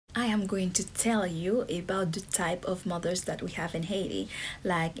I am going to tell you about the type of mothers that we have in Haiti.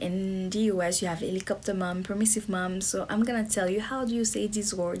 Like in the US, you have helicopter mom, permissive mom. So I'm gonna tell you how do you say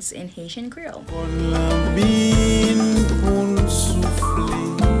these words in Haitian Creole.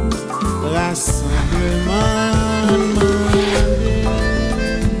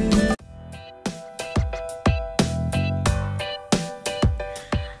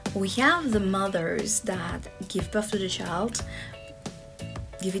 We have the mothers that give birth to the child,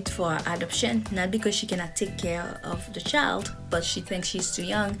 give it for adoption, not because she cannot take care of the child, but she thinks she's too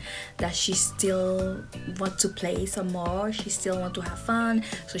young, that she still want to play some more, she still want to have fun,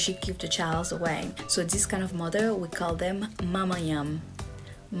 so she give the child away. So this kind of mother, we call them mama yam.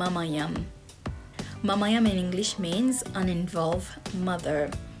 Mama yam. Mama yam in English means uninvolved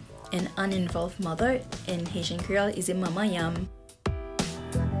mother. An uninvolved mother in Haitian Creole is a mama yam.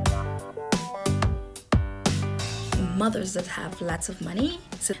 Mothers that have lots of money,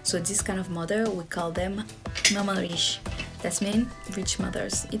 so this kind of mother, we call them mama riche. That means rich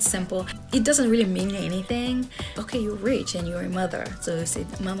mothers. It's simple. It doesn't really mean anything. Okay, you're rich and you're a mother, so you say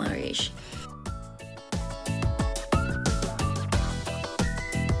mama riche.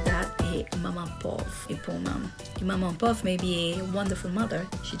 That a mama pauvre, a poor mom. A mama pauvre may be a wonderful mother,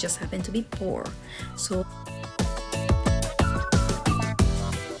 she just happened to be poor. So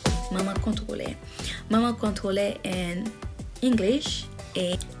mama contrôlée. Mama contrôlée in English,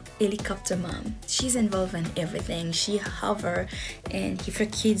 a helicopter mom. She's involved in everything. She hover, and if her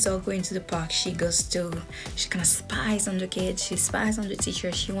kids are going to the park, she goes to, she kind of spies on the kids, she spies on the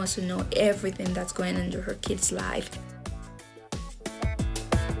teacher, she wants to know everything that's going on in her kids' life.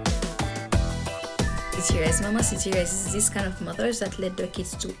 Sitirès. Mama Sititre is this kind of mothers that let their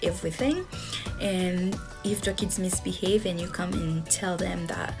kids do everything, and if their kids misbehave and you come and tell them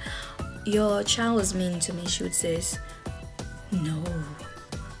that your child was mean to me, she would say, no,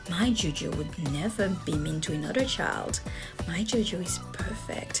 my Juju would never be mean to another child. My Juju is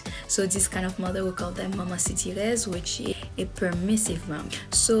perfect. So this kind of mother, we call them mama sitirès, which is a permissive mom.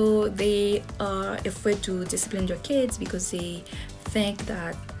 So they are afraid to discipline their kids because they think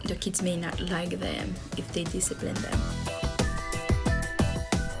that the kids may not like them if they discipline them.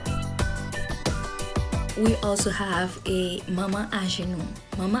 We also have a mama à genoux.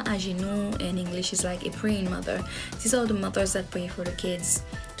 Mama à genoux in English is like a praying mother. These are the mothers that pray for the kids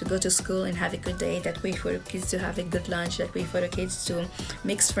to go to school and have a good day, that pray for the kids to have a good lunch, that pray for the kids to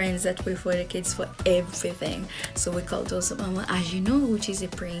make friends, that pray for the kids for everything. So we call those mama à genoux, which is a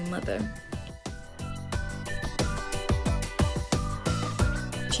praying mother.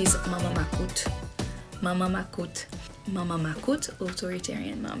 She's mama macoute. Mama macoute. Mama macoute,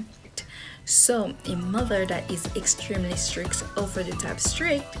 authoritarian mom. So a mother that is extremely strict, over the top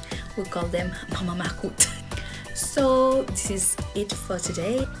strict, we call them mama macoute. So this is it for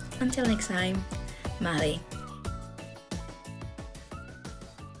today. Until next time, Mali.